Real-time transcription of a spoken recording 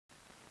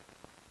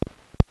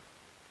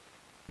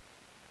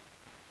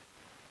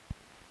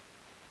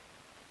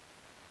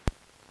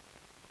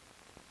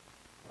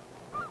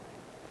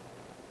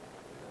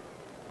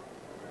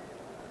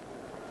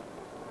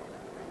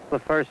The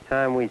first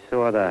time we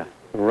saw the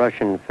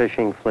Russian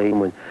fishing fleet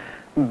was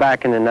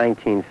back in the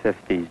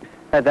 1950s.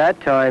 At that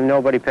time,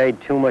 nobody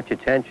paid too much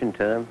attention to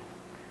them,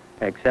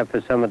 except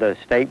for some of the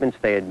statements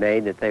they had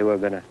made that they were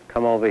going to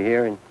come over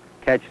here and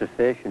catch the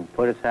fish and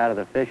put us out of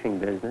the fishing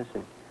business,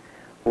 and,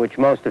 which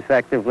most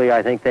effectively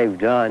I think they've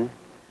done.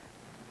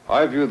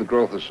 I view the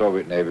growth of the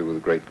Soviet Navy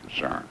with great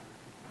concern.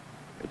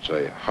 It's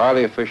a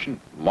highly efficient,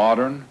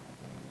 modern,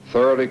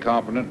 thoroughly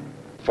competent,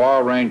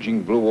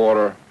 far-ranging blue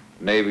water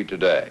Navy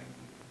today,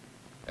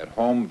 at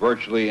home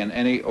virtually in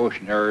any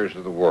ocean areas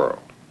of the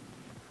world.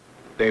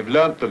 They've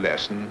learnt the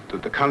lesson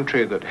that the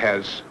country that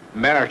has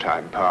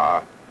maritime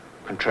power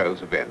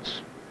controls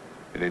events,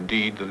 and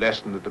indeed the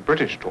lesson that the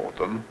British taught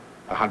them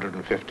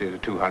 150 to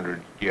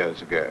 200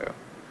 years ago.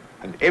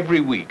 And every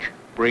week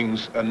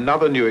brings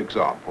another new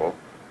example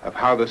of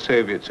how the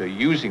Soviets are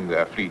using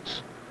their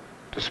fleets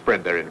to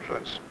spread their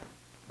influence.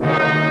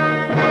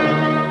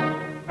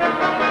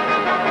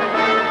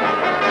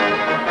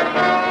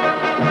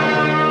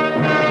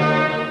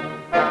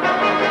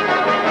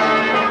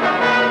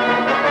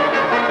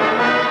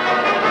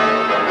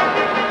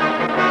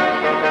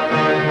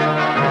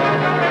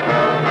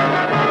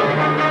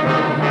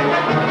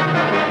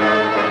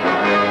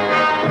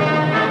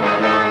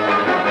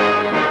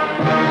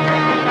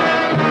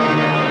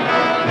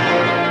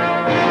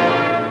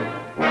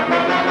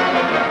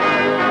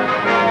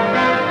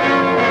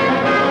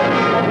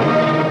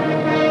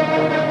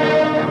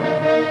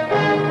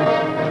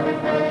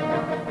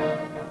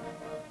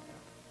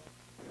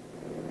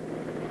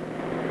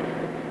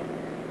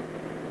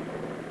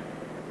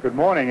 Good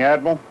morning,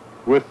 Admiral.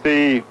 With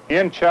the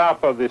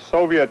in-chop of the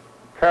Soviet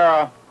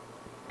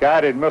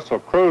para-guided missile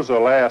cruiser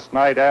last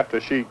night after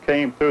she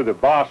came through the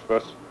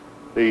Bosphorus,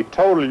 the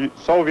total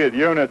Soviet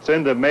units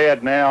in the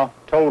Med now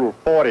total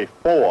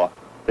 44.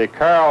 The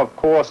Kara, of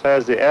course,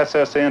 has the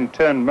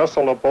SSN-10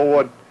 missile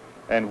aboard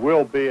and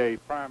will be a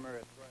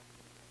primary threat.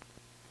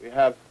 We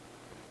have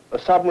a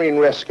submarine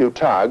rescue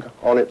tug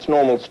on its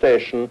normal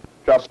station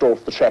just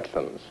off the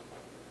Shetlands.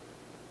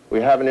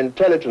 We have an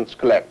intelligence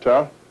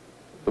collector.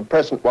 The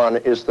present one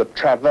is the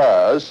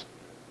Travers,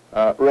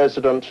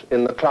 resident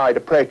in the Clyde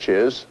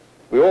approaches.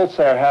 We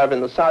also have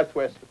in the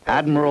southwest...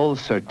 Admiral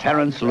Sir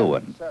Terence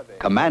Lewin,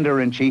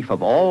 Commander-in-Chief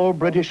of all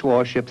British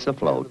warships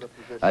afloat,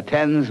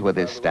 attends with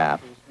his staff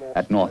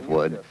at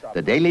Northwood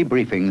the daily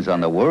briefings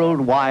on the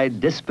worldwide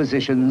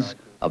dispositions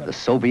of the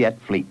Soviet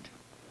fleet.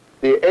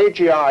 The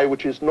AGI,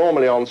 which is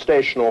normally on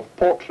station off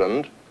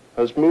Portland,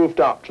 has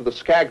moved up to the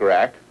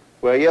Skagerrak,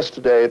 where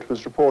yesterday it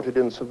was reported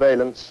in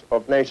surveillance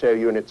of NATO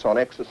units on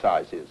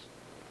exercises.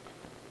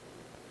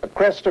 A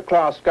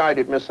Cresta-class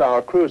guided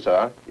missile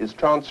cruiser is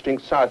transiting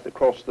south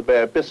across the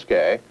Bay of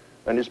Biscay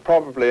and is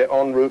probably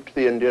en route to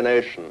the Indian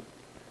Ocean.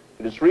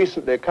 It has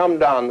recently come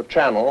down the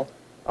channel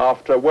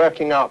after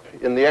working up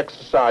in the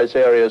exercise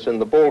areas in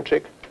the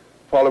Baltic,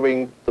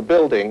 following the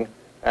building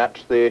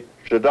at the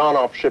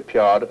Zhdanov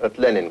shipyard at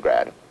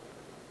Leningrad.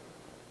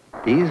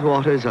 These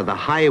waters are the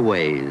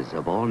highways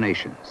of all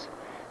nations.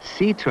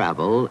 Sea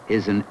travel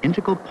is an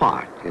integral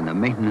part in the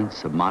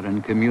maintenance of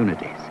modern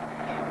communities.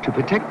 To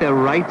protect their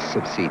rights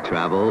of sea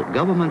travel,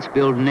 governments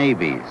build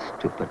navies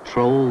to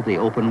patrol the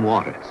open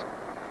waters.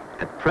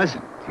 At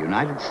present, the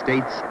United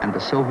States and the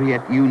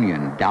Soviet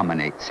Union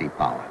dominate sea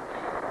power.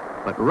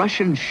 But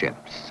Russian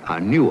ships are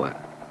newer,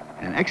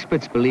 and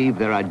experts believe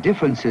there are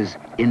differences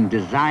in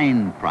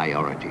design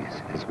priorities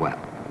as well.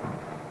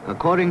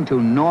 According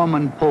to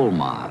Norman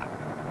Polmar,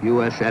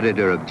 U.S.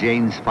 editor of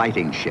Jane's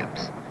Fighting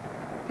Ships,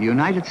 the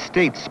United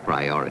States'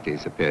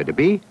 priorities appear to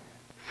be,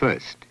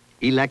 first,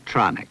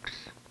 electronics;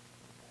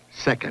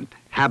 second,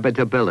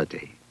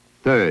 habitability;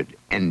 third,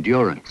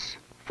 endurance;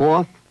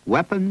 fourth,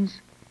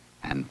 weapons;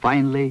 and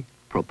finally,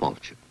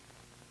 propulsion.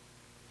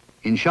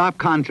 In sharp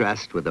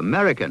contrast with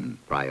American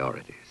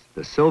priorities,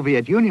 the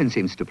Soviet Union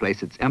seems to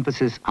place its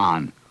emphasis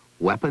on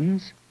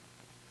weapons,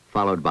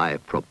 followed by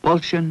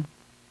propulsion,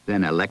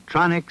 then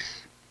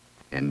electronics,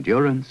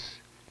 endurance,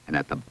 and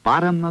at the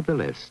bottom of the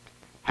list,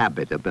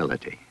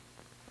 habitability.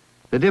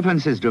 The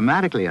difference is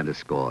dramatically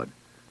underscored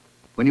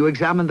when you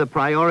examine the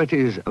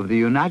priorities of the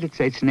United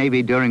States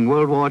Navy during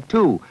World War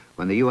II,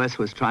 when the U.S.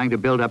 was trying to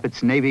build up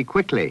its Navy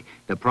quickly.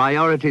 The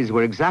priorities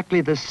were exactly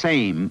the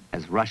same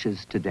as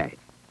Russia's today.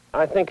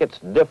 I think it's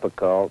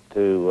difficult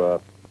to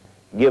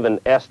give an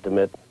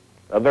estimate,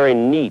 a very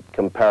neat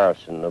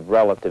comparison of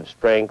relative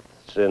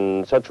strengths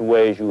in such a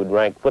way as you would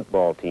rank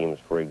football teams,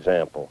 for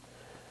example.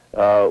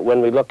 When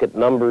we look at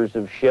numbers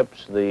of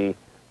ships, the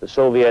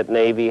Soviet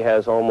Navy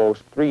has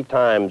almost 3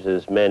 times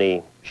as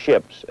many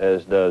ships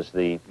as does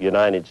the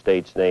United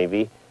States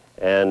Navy,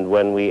 and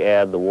when we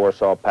add the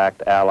Warsaw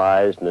Pact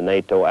allies and the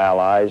NATO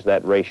allies,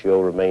 that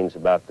ratio remains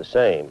about the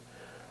same.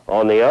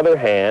 On the other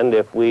hand,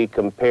 if we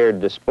compare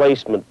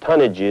displacement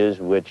tonnages,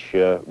 which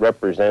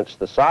represents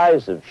the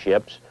size of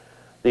ships,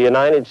 the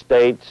United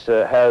States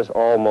has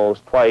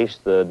almost twice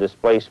the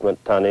displacement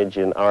tonnage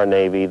in our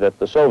Navy that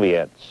the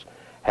Soviets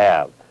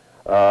have.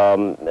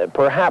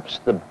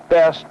 Perhaps the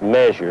best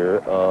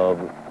measure of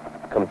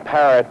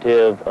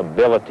comparative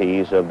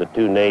abilities of the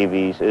two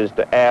navies is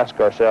to ask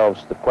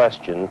ourselves the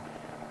question,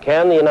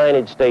 can the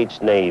United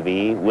States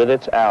Navy, with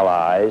its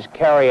allies,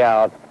 carry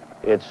out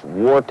its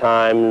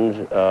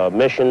wartime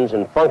missions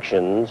and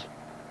functions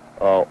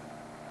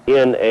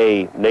in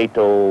a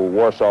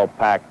NATO-Warsaw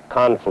Pact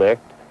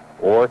conflict,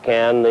 or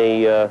can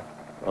the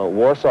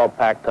Warsaw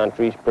Pact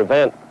countries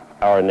prevent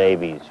our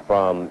navies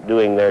from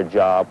doing their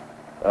job?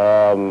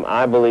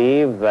 I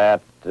believe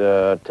that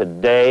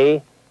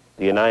today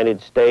the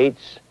United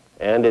States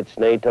and its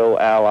NATO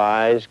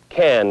allies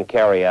can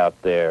carry out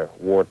their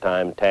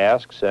wartime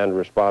tasks and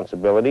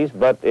responsibilities,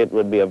 but it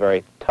would be a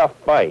very tough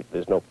fight.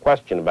 There's no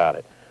question about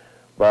it.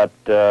 But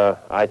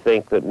I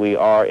think that we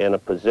are in a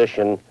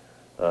position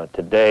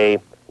today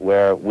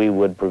where we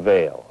would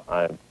prevail.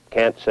 I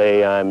can't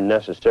say I'm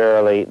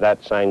necessarily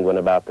that sanguine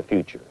about the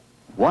future.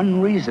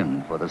 One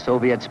reason for the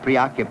Soviets'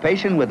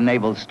 preoccupation with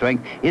naval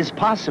strength is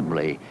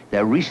possibly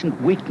their recent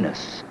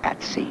weakness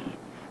at sea,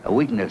 a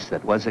weakness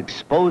that was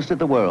exposed to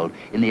the world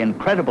in the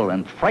incredible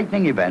and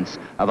frightening events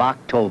of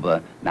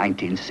October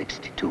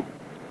 1962.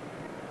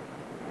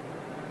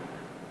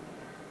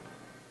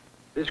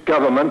 This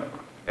government,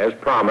 as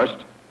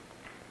promised,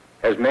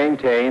 has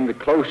maintained the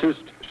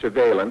closest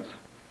surveillance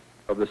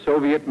of the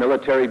Soviet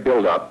military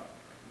buildup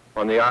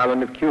on the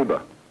island of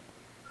Cuba.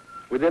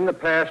 Within the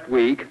past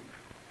week,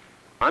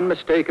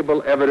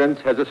 unmistakable evidence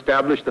has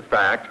established the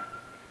fact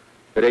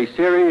that a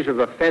series of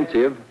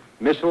offensive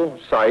missile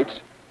sites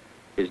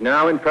is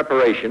now in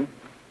preparation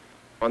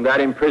on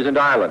that imprisoned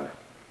island.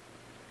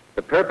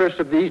 The purpose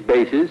of these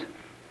bases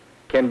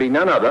can be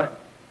none other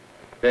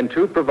than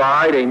to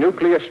provide a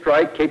nuclear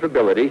strike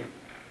capability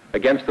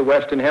against the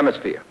Western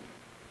Hemisphere.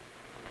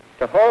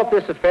 To halt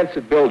this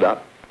offensive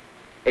buildup,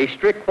 a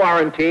strict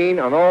quarantine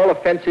on all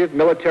offensive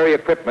military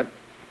equipment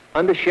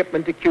under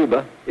shipment to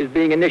Cuba is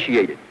being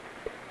initiated.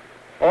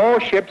 All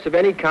ships of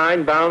any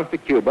kind bound for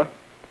Cuba,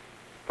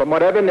 from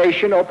whatever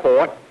nation or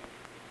port,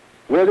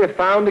 will, if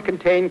found to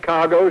contain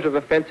cargoes of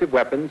offensive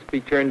weapons, be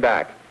turned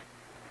back.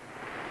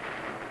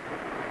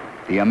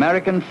 The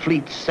American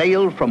fleet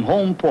sailed from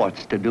home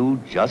ports to do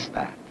just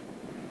that.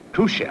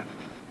 Khrushchev,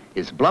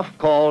 his bluff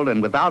called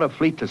and without a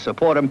fleet to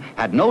support him,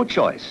 had no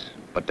choice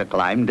but to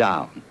climb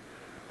down.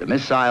 The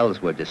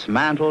missiles were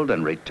dismantled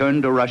and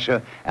returned to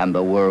Russia, and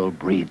the world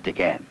breathed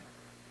again.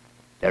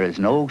 There is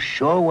no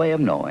sure way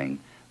of knowing,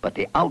 but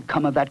the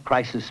outcome of that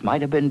crisis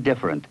might have been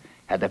different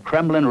had the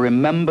Kremlin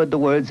remembered the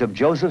words of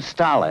Joseph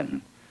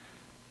Stalin.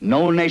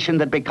 No nation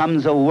that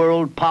becomes a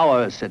world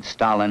power, said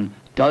Stalin,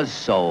 does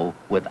so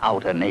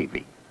without a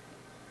navy.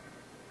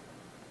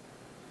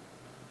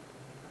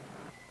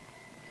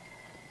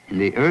 In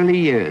the early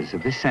years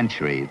of this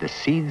century, the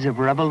seeds of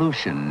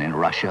revolution in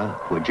Russia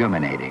were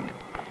germinating.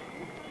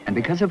 And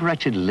because of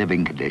wretched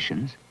living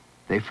conditions,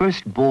 they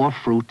first bore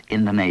fruit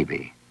in the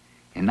Navy.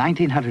 In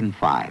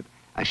 1905,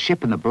 a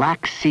ship in the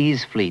Black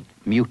Seas Fleet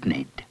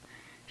mutinied.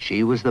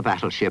 She was the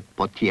battleship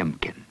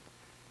Potemkin.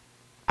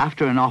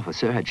 After an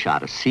officer had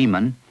shot a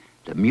seaman,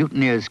 the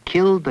mutineers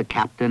killed the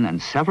captain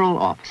and several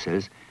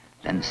officers,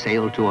 then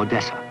sailed to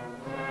Odessa.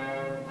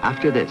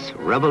 After this,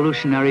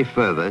 revolutionary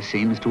fervor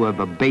seems to have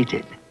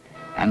abated,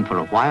 and for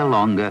a while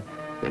longer,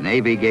 the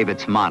Navy gave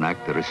its monarch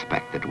the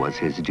respect that was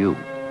his due.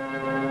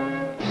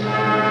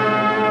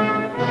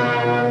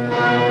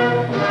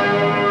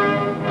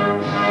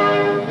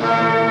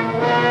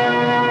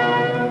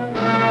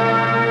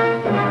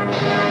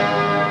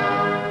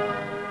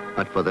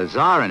 But for the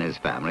Tsar and his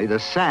family, the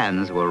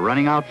sands were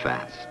running out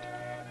fast.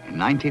 In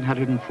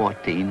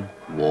 1914,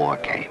 war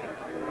came.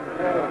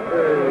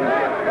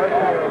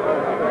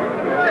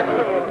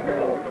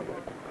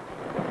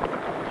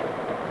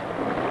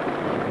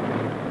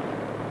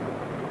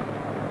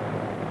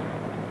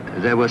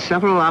 There were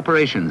several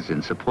operations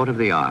in support of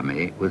the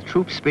army, with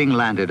troops being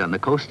landed on the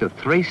coast of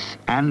Thrace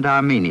and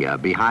Armenia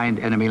behind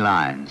enemy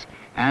lines.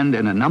 And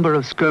in a number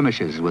of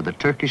skirmishes with the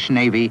Turkish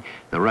Navy,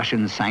 the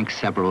Russians sank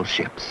several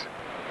ships.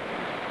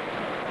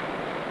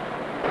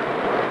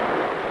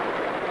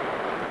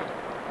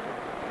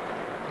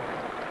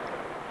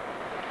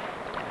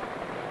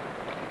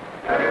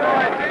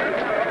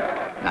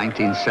 In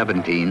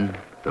 1917,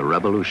 the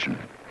Revolution.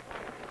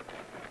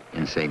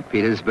 In St.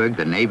 Petersburg,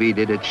 the Navy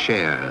did its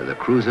share. The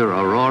cruiser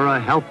Aurora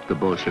helped the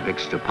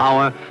Bolsheviks to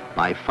power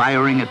by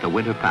firing at the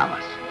Winter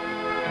Palace.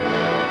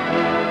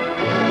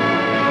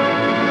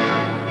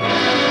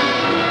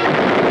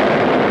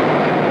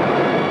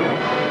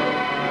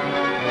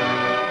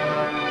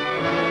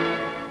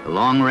 The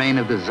long reign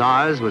of the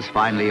Tsars was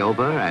finally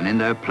over, and in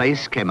their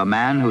place came a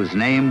man whose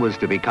name was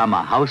to become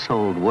a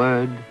household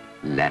word,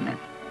 Lenin.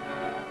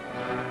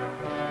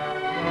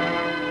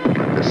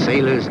 The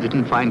sailors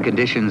didn't find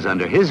conditions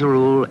under his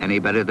rule any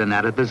better than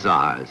that of the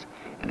Tsars,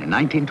 and in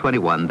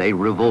 1921 they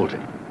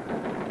revolted.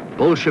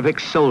 Bolshevik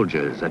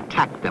soldiers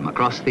attacked them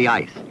across the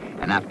ice,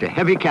 and after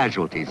heavy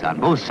casualties on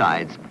both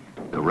sides,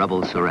 the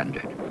rebels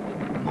surrendered.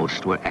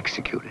 Most were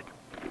executed.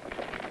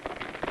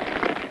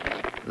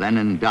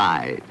 Lenin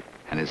died,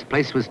 and his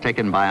place was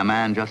taken by a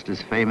man just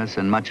as famous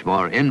and much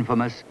more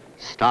infamous,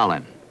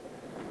 Stalin.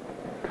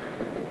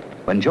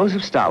 When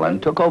Joseph Stalin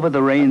took over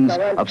the reins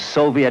of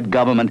Soviet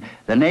government,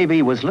 the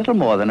Navy was little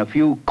more than a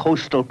few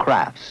coastal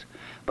crafts.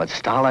 But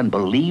Stalin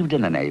believed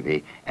in the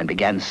Navy and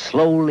began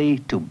slowly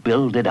to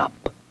build it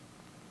up.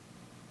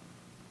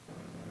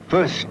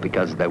 First,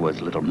 because there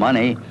was little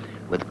money,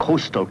 with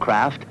coastal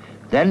craft,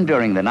 then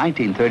during the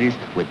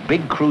 1930s with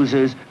big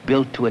cruisers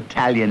built to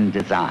Italian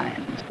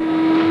designs.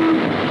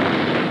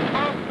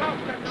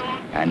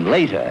 And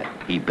later,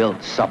 he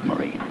built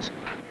submarines,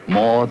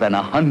 more than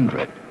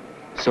 100,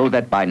 so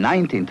that by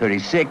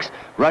 1936,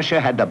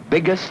 Russia had the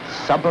biggest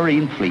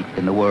submarine fleet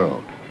in the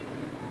world.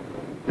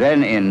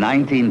 Then in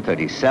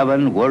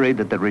 1937, worried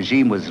that the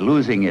regime was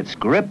losing its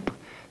grip,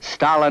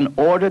 Stalin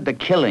ordered the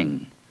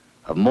killing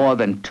of more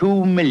than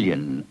 2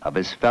 million of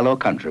his fellow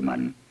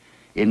countrymen,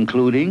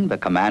 including the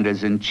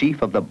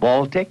commanders-in-chief of the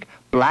Baltic,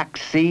 Black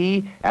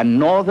Sea, and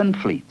Northern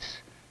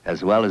fleets,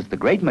 as well as the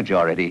great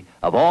majority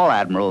of all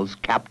admirals,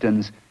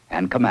 captains,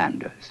 and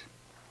commanders.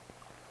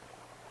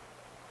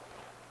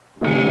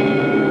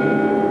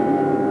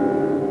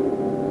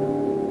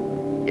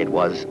 It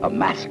was a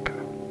massacre.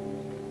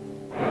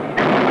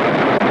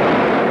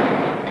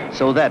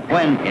 So that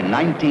when, in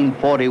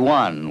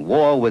 1941,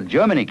 war with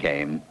Germany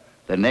came,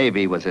 the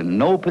Navy was in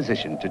no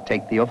position to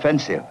take the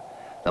offensive.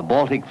 The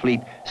Baltic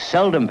fleet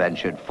seldom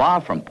ventured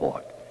far from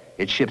port.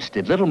 Its ships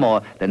did little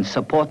more than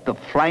support the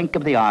flank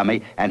of the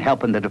army and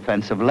help in the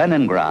defense of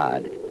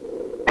Leningrad.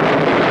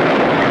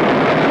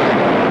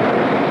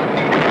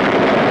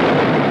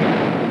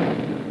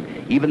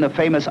 Even the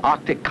famous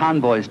Arctic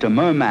convoys to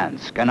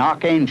Murmansk and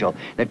Archangel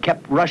that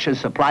kept Russia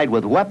supplied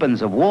with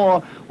weapons of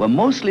war were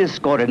mostly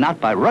escorted not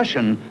by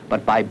Russian,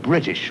 but by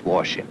British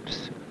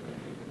warships.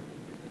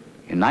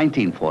 In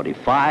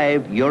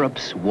 1945,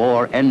 Europe's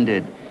war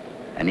ended,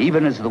 and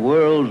even as the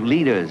world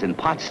leaders in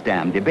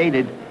Potsdam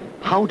debated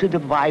how to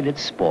divide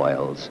its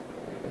spoils,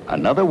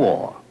 another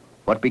war,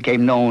 what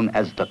became known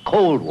as the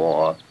Cold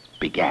War,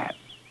 began.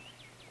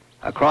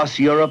 Across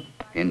Europe,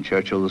 in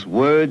Churchill's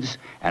words,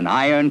 an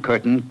Iron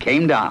Curtain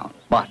came down.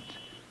 But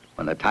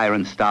when the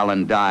tyrant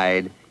Stalin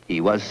died,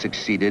 he was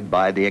succeeded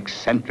by the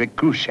eccentric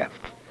Khrushchev.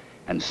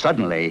 And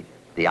suddenly,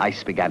 the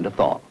ice began to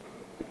thaw.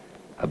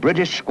 A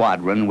British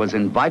squadron was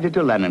invited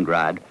to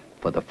Leningrad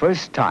for the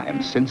first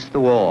time since the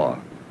war.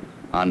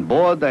 On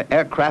board the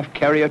aircraft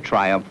carrier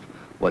Triumph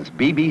was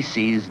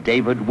BBC's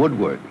David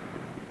Woodward.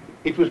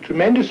 It was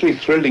tremendously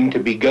thrilling to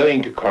be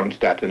going to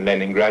Kronstadt and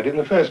Leningrad in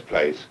the first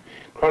place.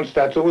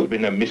 Kronstadt's always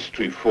been a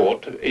mystery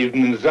fort,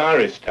 even in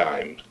Tsarist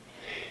times.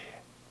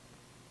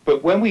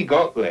 But when we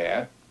got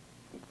there,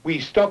 we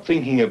stopped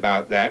thinking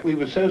about that. We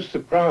were so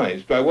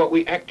surprised by what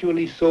we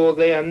actually saw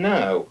there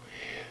now.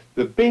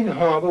 The big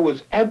harbor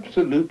was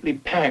absolutely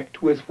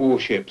packed with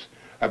warships,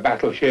 a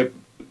battleship,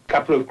 a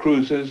couple of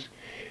cruisers,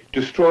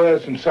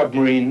 destroyers and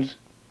submarines.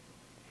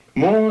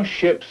 More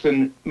ships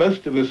than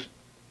most of us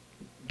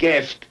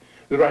guessed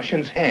the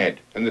Russians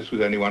had, and this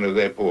was only one of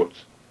their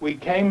ports. We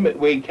came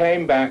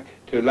back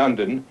to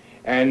London,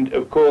 and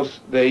of course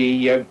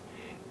the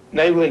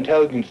Naval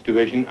Intelligence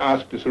Division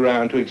asked us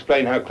around to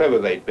explain how clever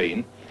they'd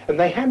been, and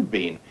they had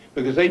been,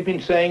 because they'd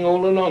been saying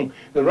all along,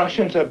 the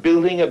Russians are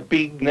building a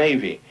big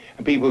navy.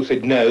 And people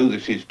said, no,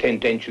 this is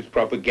tendentious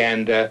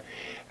propaganda,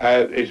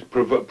 it's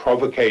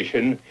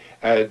provocation,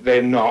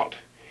 they're not.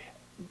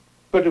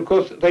 But of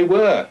course they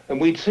were,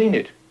 and we'd seen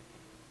it.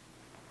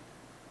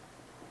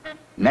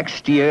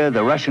 Next year,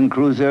 the Russian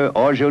cruiser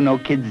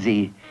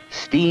Ordzhonikidze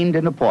steamed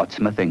into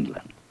Portsmouth,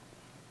 England.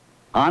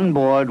 On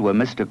board were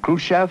Mr.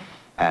 Khrushchev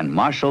and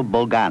Marshal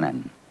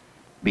Bulganin,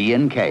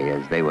 B&K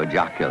as they were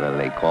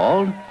jocularly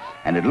called,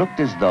 and it looked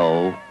as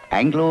though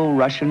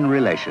Anglo-Russian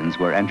relations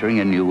were entering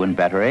a new and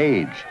better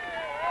age.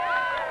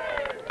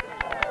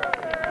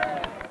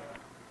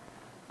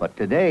 But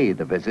today,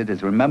 the visit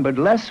is remembered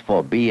less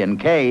for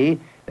B&K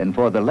than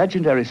for the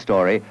legendary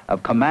story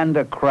of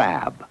Commander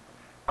Crabbe.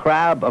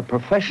 Crabbe, a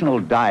professional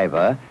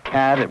diver,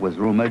 had, it was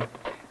rumored,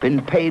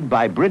 been paid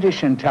by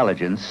British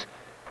intelligence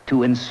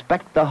to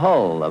inspect the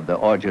hull of the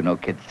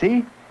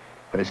Ordzhonikidze,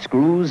 her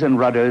screws and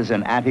rudders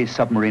and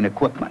anti-submarine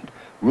equipment.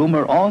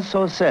 Rumor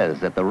also says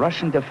that the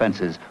Russian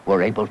defenses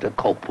were able to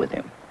cope with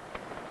him.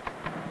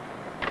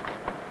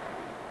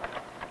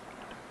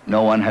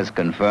 No one has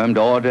confirmed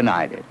or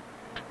denied it,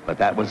 but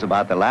that was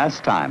about the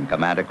last time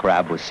Commander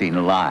Crabbe was seen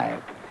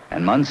alive,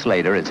 and months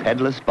later his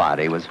headless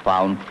body was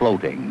found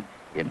floating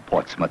in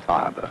Portsmouth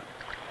Harbor.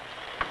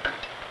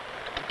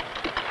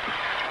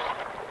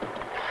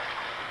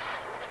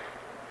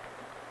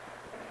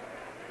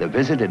 The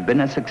visit had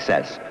been a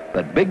success,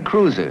 but big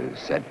cruisers,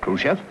 said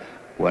Khrushchev,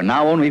 were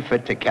now only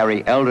fit to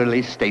carry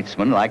elderly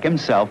statesmen like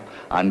himself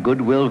on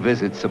goodwill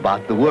visits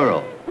about the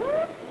world.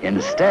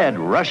 Instead,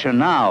 Russia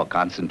now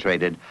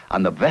concentrated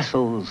on the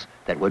vessels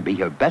that would be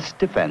her best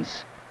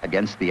defense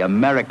against the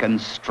American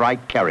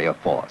strike carrier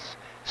force,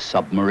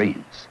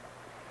 submarines.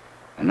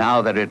 And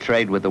now that her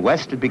trade with the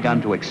West had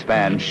begun to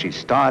expand, she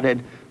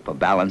started, for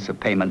balance of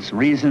payments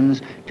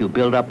reasons, to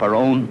build up her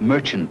own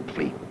merchant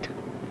fleet,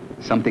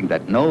 something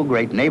that no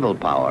great naval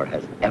power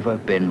has ever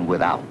been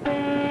without.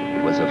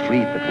 It was a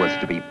fleet that was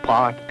to be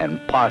part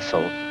and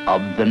parcel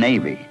of the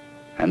Navy.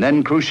 And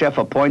then Khrushchev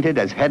appointed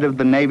as head of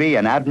the Navy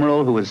an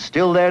admiral who is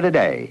still there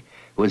today,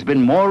 who has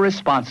been more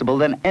responsible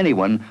than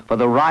anyone for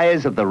the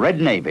rise of the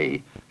Red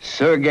Navy,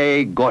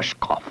 Sergey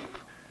Gorshkov.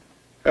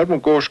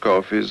 Admiral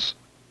Gorshkov is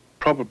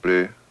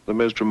probably the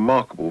most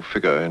remarkable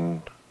figure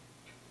in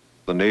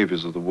the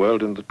navies of the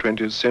world in the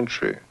 20th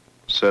century,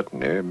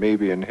 certainly,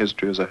 maybe in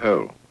history as a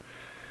whole,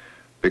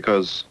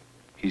 because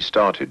he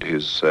started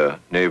his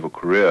naval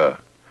career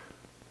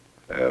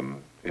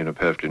in a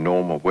perfectly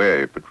normal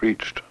way, but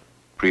reached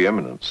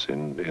preeminence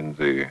in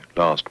the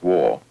last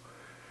war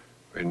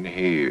when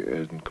he,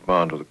 in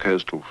command of the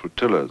coastal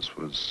flotillas,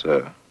 was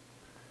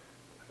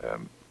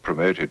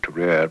promoted to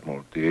Rear Admiral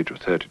at the age of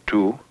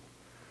 32.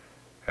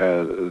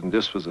 And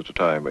this was at a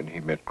time when he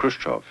met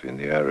Khrushchev in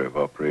the area of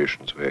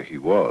operations where he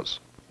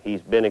was.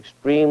 He's been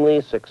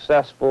extremely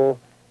successful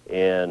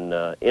in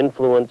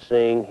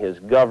influencing his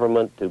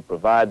government to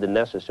provide the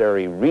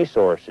necessary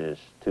resources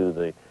to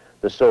the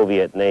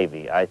Soviet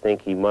Navy. I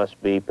think he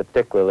must be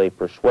particularly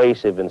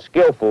persuasive and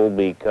skillful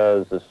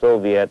because the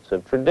Soviets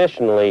have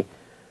traditionally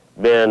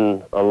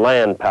been a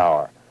land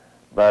power.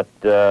 But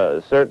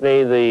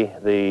certainly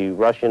the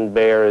Russian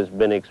bear has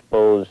been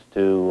exposed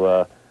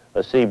to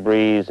a sea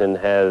breeze and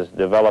has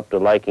developed a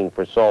liking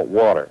for salt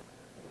water.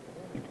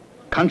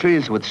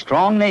 Countries with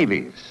strong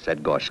navies,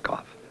 said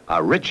Gorshkov,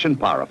 are rich and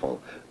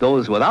powerful.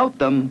 Those without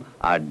them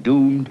are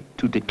doomed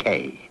to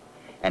decay.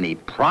 And he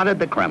prodded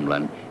the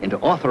Kremlin into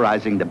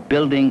authorizing the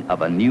building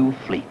of a new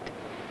fleet.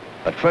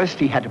 But first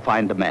he had to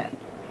find the men.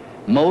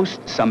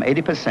 Most, some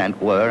 80%,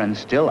 were and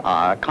still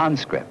are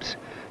conscripts,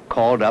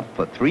 called up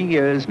for 3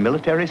 years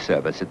military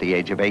service at the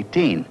age of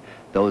 18.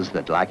 Those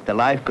that liked the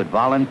life could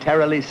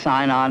voluntarily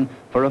sign on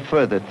for a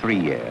further 3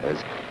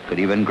 years, could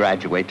even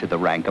graduate to the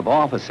rank of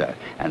officer,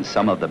 and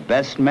some of the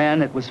best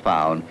men, it was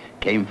found,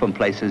 came from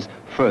places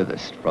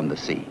furthest from the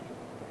sea.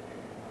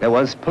 There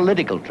was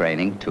political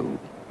training, too.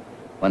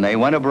 When they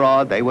went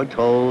abroad, they were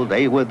told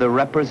they were the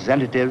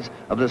representatives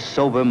of the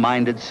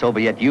sober-minded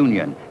Soviet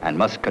Union and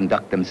must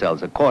conduct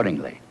themselves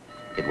accordingly.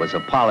 It was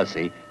a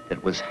policy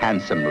that was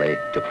handsomely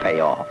to pay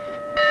off.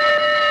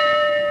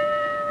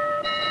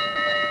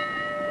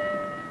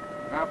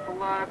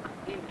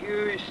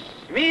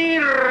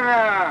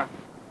 Смирно!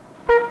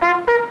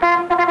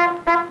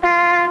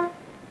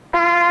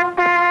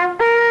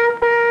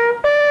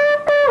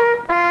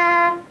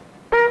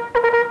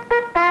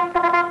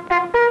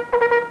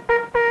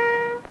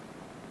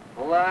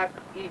 Флаг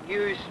и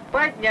гюсь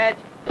поднять!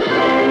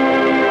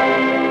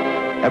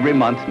 Every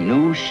month,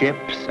 new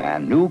ships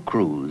and new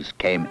crews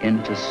came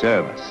into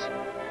service.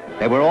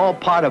 They were all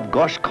part of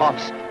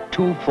Gorshkov's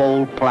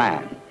twofold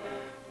plan: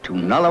 to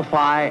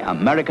nullify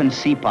American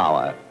sea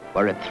power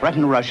where it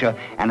threatened Russia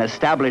and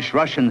establish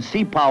Russian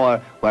sea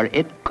power where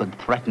it could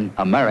threaten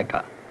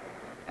America.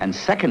 And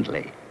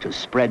secondly, to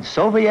spread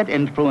Soviet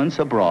influence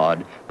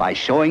abroad by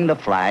showing the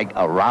flag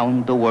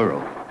around the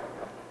world.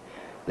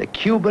 The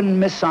Cuban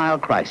Missile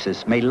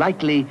Crisis may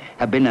likely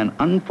have been an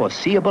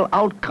unforeseeable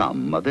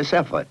outcome of this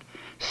effort,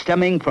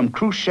 stemming from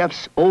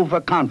Khrushchev's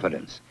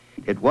overconfidence.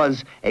 It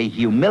was a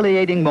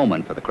humiliating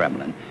moment for the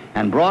Kremlin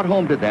and brought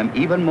home to them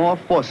even more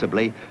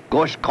forcibly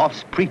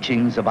Gorshkov's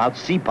preachings about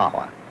sea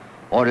power.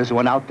 Orders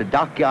went out to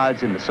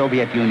dockyards in the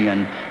Soviet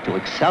Union to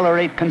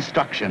accelerate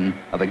construction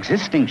of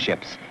existing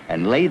ships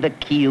and lay the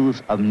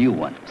keels of new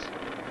ones.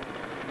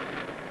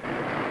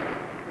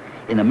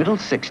 In the middle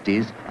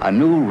 60s, a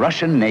new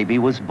Russian Navy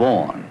was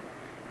born.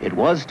 It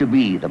was to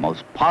be the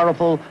most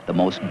powerful, the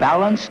most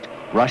balanced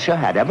Russia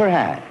had ever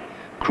had.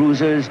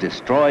 Cruisers,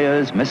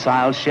 destroyers,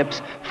 missile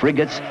ships,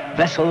 frigates,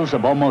 vessels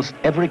of almost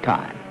every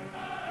kind.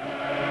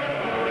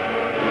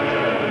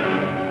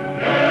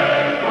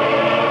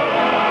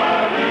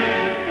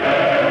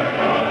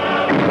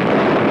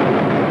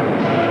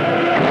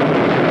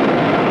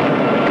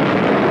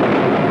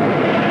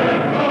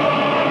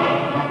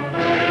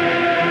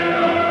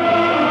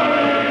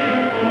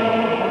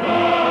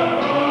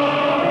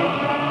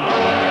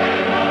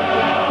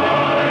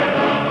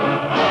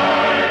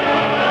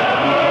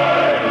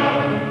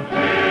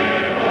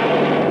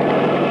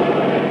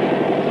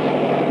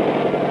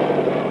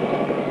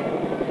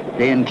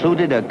 They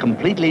included a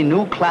completely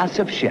new class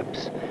of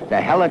ships, the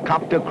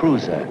helicopter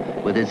cruiser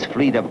with its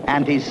fleet of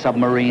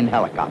anti-submarine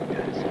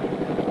helicopters.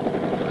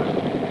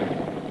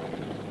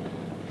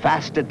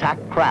 Fast attack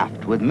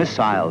craft with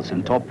missiles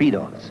and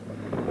torpedoes.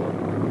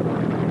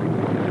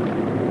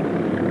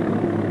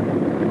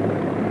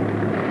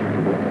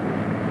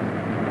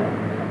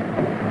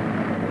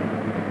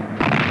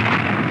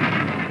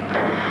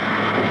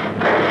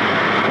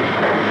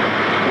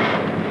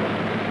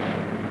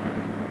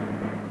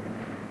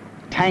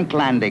 Tank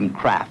landing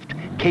craft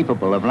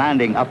capable of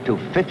landing up to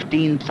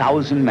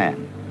 15,000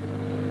 men.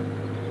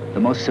 The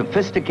most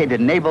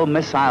sophisticated naval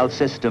missile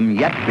system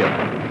yet built.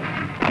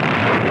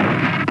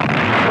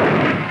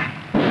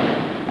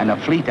 And a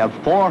fleet of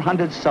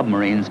 400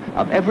 submarines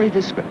of every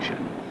description.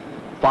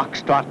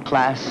 Foxtrot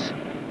Class,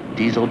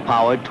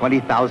 diesel-powered,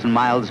 20,000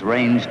 miles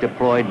range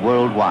deployed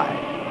worldwide.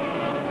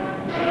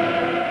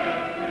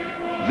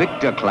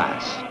 Victor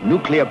Class,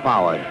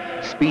 nuclear-powered,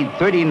 speed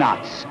 30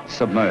 knots,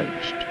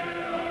 submerged.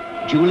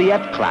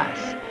 Juliet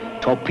Class,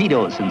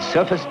 torpedoes and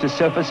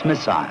surface-to-surface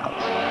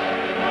missiles.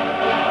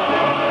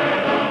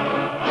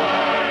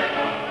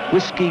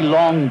 Whiskey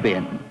Long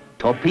Bin,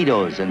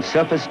 torpedoes and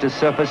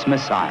surface-to-surface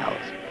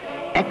missiles.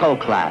 Echo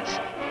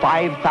Class,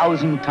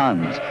 5,000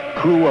 tons,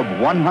 crew of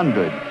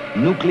 100,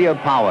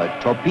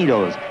 nuclear-powered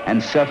torpedoes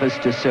and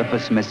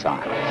surface-to-surface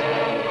missiles.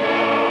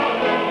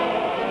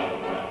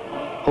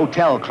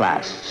 Hotel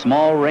Class,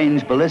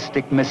 small-range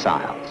ballistic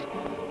missiles.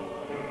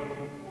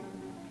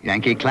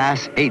 Yankee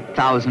Class,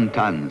 8,000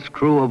 tons,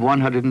 crew of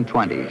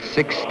 120,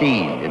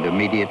 16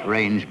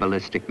 intermediate-range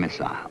ballistic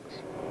missiles.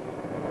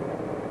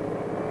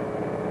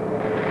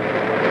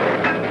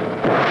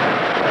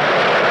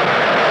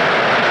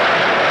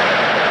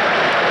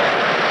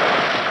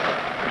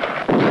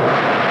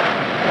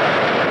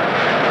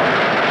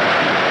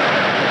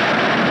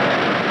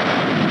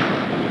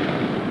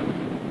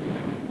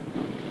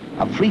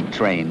 A fleet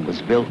train was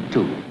built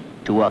too,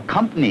 to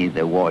accompany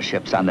the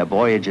warships on their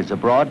voyages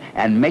abroad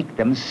and make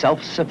them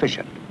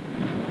self-sufficient.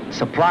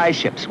 Supply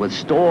ships with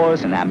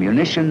stores and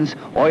ammunitions,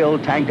 oil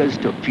tankers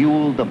to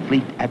fuel the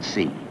fleet at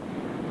sea.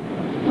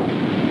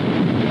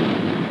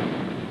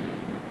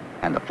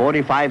 And the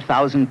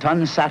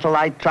 45,000-ton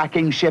satellite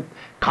tracking ship,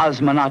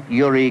 cosmonaut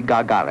Yuri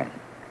Gagarin.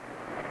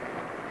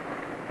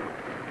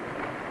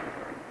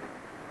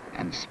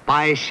 And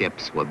spy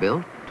ships were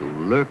built to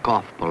lurk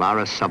off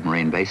Polaris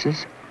submarine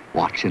bases,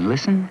 watch and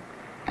listen,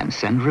 and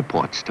send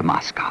reports to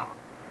Moscow.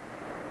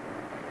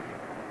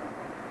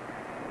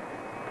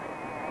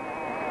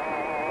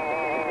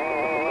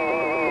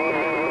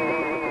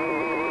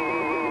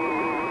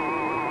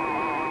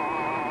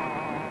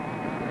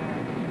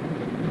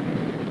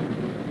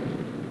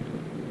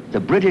 The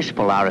British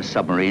Polaris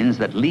submarines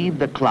that leave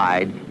the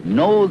Clyde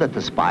know that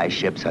the spy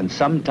ships and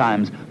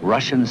sometimes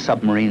Russian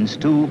submarines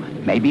too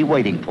may be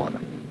waiting for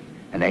them,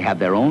 and they have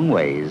their own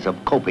ways of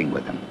coping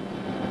with them.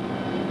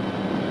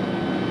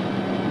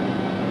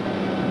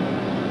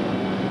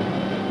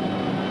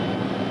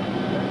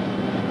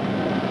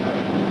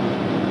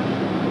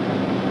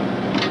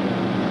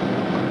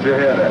 Do you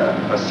hear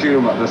there?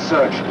 Assume the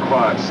search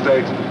quiet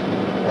state.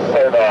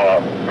 Sonar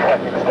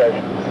tracking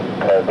stations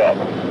close up.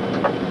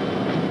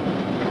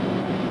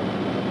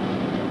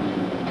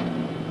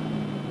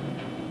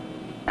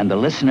 And the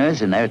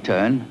listeners, in their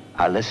turn,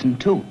 are listened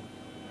to.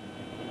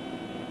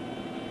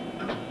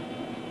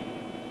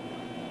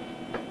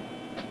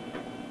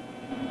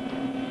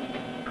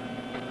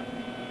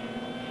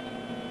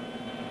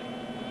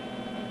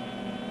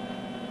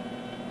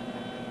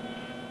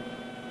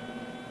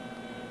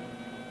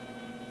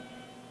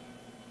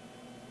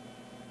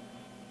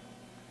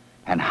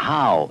 And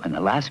how, in the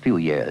last few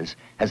years,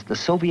 has the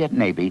Soviet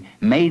Navy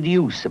made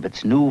use of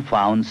its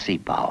newfound sea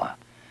power?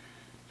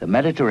 The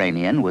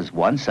Mediterranean was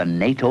once a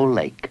NATO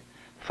lake,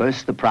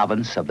 first the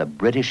province of the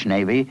British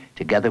Navy,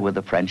 together with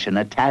the French and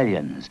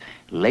Italians.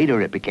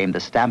 Later, it became the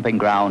stamping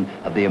ground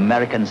of the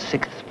American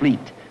Sixth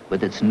Fleet,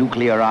 with its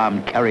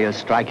nuclear-armed carrier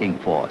striking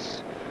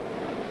force.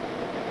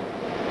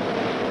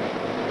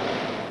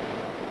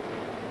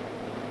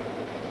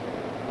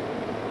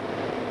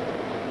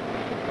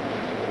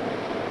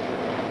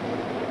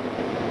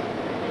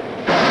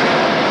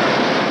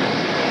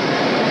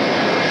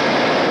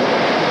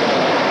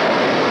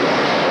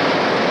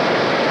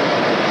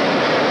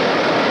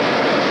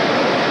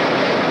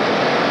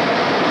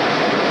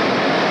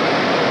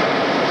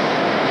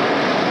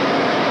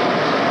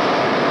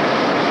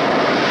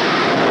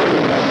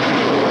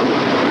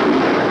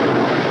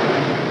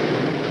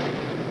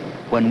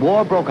 When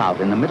war broke out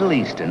in the Middle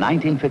East in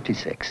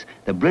 1956,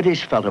 the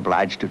British felt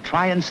obliged to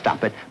try and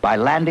stop it by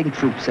landing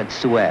troops at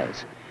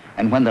Suez.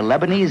 And when the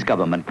Lebanese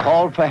government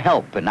called for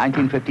help in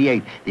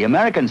 1958, the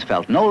Americans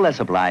felt no less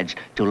obliged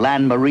to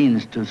land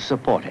Marines to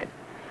support it.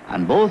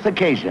 On both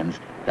occasions,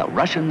 the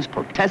Russians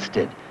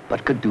protested,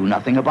 but could do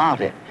nothing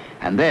about it.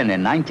 And then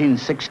in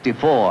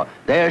 1964,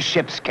 their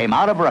ships came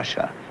out of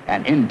Russia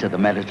and into the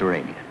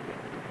Mediterranean.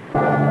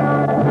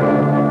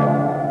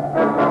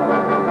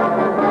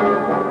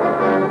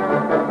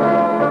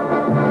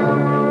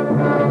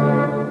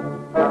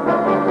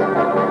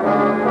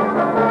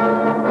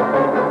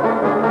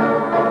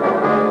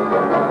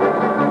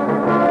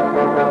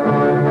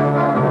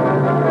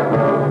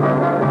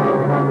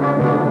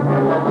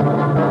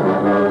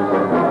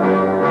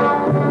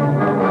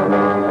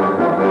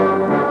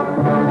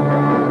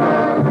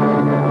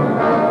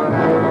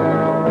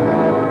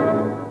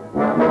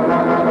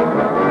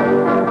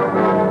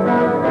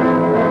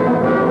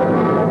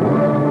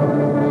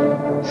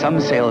 Some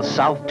sailed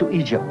south to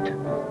Egypt,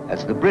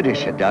 as the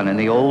British had done in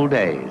the old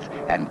days,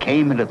 and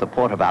came into the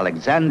port of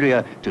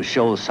Alexandria to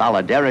show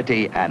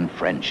solidarity and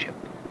friendship.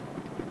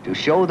 To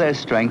show their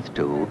strength,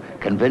 too,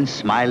 convinced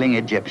smiling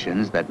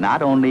Egyptians that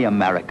not only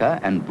America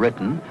and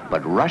Britain,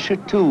 but Russia,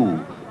 too,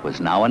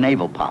 was now a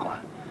naval power.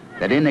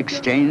 That in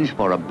exchange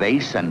for a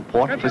base and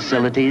port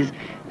facilities,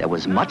 there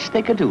was much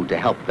they could do to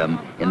help them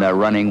in their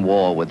running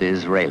war with the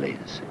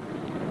Israelis.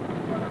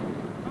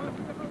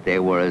 they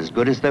were as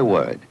good as their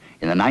word.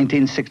 In the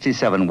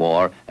 1967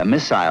 war, a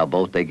missile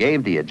boat they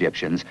gave the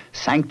Egyptians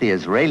sank the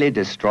Israeli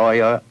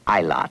destroyer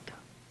Eilat.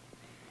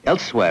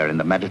 Elsewhere in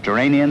the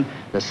Mediterranean,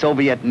 the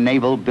Soviet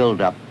naval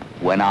buildup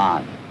went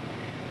on.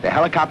 The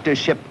helicopter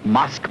ship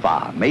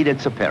Moskva made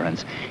its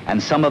appearance,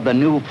 and some of the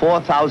new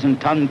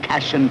 4,000-ton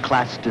Castro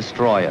Class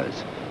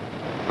destroyers.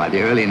 By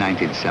the early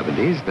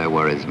 1970s, there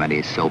were as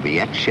many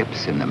Soviet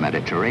ships in the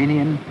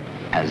Mediterranean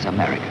as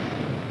American.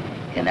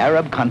 In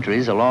Arab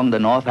countries along the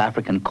North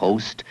African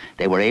coast,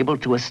 they were able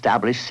to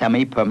establish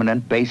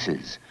semi-permanent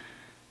bases.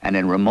 And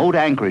in remote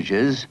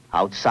anchorages,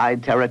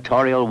 outside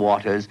territorial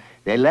waters,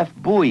 they left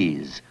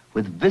buoys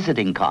with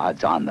visiting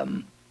cards on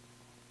them.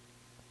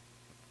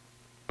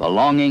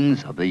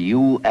 Belongings of the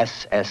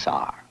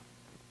USSR.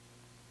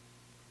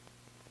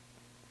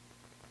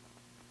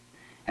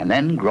 And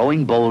then,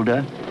 growing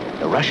bolder,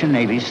 the Russian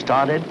Navy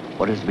started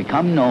what has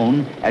become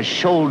known as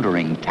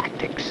shouldering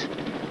tactics,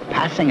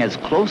 passing as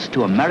close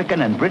to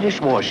American and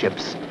British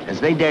warships as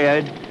they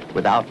dared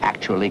without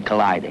actually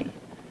colliding.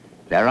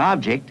 Their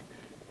object,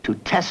 to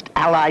test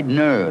Allied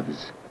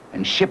nerves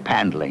and ship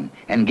handling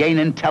and gain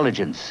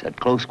intelligence at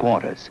close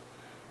quarters.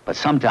 But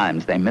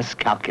sometimes they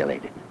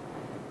miscalculated.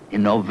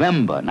 In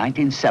November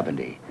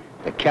 1970,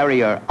 the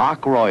carrier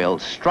Ark Royal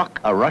struck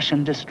a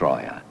Russian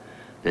destroyer.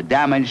 The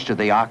damage to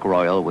the Ark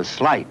Royal was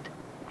slight.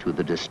 To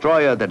the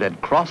destroyer that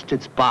had crossed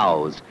its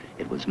bows,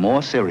 it was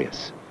more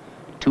serious.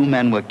 2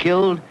 men were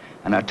killed,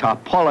 and a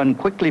tarpaulin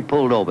quickly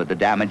pulled over the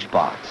damaged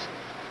parts.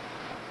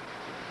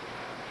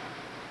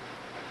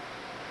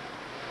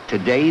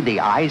 Today, the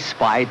I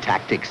Spy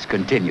tactics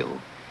continue.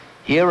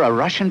 Here, a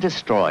Russian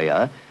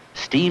destroyer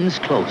steams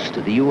close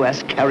to the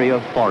U.S. carrier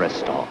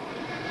Forrestal.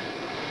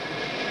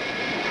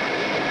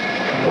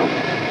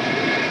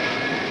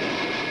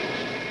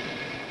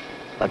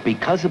 But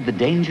because of the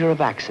danger of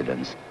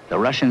accidents, the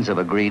Russians have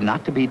agreed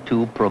not to be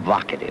too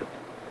provocative.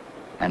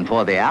 And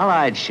for the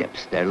Allied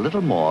ships, they're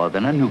little more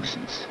than a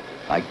nuisance,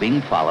 like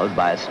being followed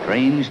by a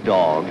strange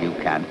dog you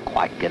can't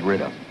quite get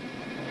rid of.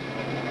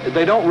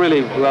 They don't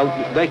really,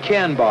 well, they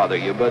can bother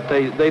you, but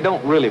they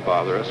don't really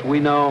bother us. We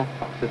know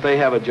that they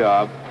have a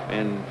job,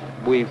 and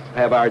we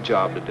have our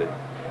job to do.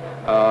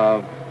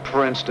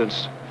 For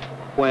instance,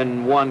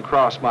 when one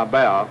crossed my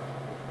bow,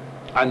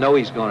 I know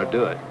he's going to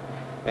do it.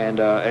 And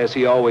as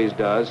he always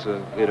does,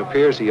 it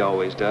appears he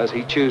always does,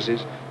 he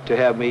chooses to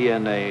have me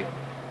in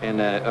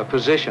a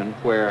position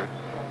where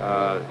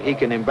he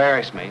can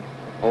embarrass me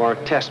or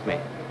test me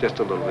just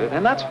a little bit,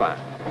 and that's fine.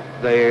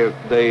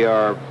 They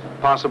are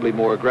possibly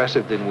more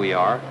aggressive than we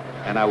are,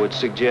 and I would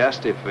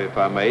suggest, if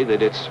I may,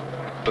 that it's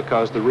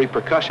because the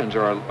repercussions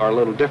are a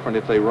little different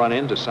if they run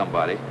into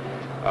somebody.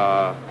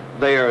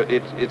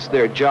 It's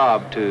their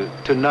job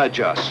to nudge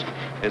us,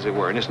 as it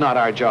were, and it's not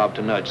our job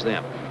to nudge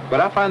them. But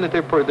I find that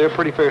they're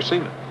pretty fair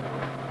seamen.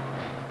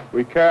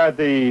 We carried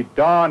the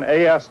Dawn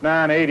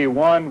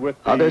AS-981 with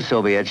other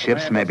Soviet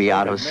ships may be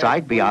out of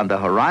sight beyond the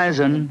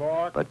horizon,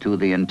 but to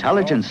the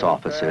intelligence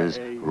officers,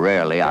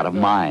 rarely out of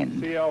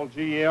mind.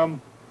 CLGM,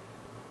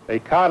 a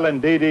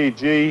Kotlin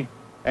DDG,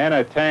 and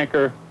a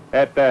tanker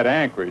at that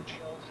anchorage.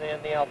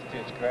 And the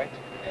altitudes, correct?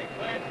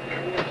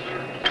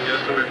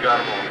 Yes, sir, we've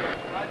got them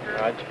all.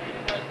 Roger.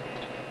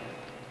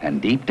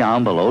 And deep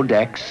down below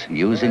decks,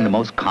 using the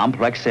most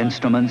complex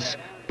instruments,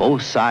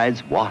 both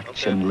sides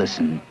watch and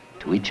listen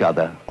to each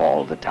other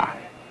all the time.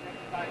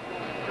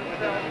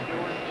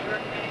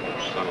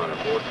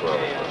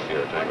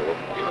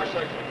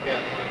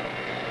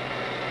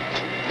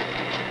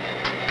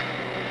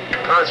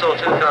 Console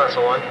 2,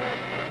 console 1.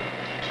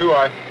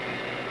 2-eye.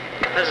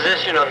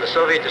 Position on the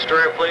Soviet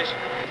destroyer, please.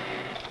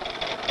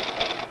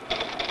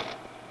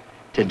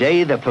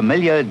 Today, the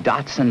familiar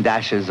dots and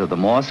dashes of the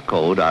Morse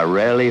code are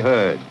rarely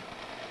heard.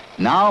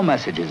 Now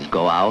messages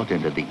go out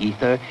into the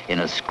ether in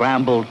a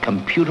scrambled,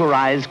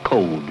 computerized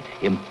code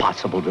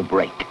impossible to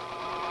break.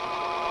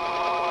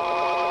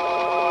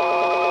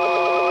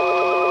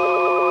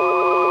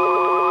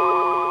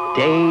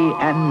 Day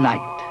and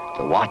night,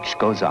 the watch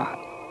goes on.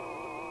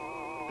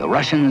 The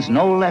Russians,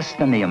 no less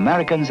than the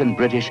Americans and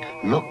British,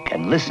 look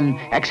and listen,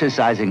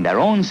 exercising their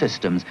own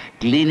systems,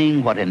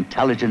 gleaning what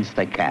intelligence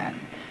they can.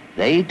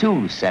 They,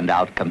 too, send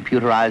out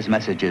computerized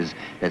messages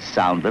that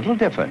sound little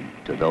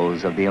different to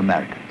those of the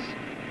Americans.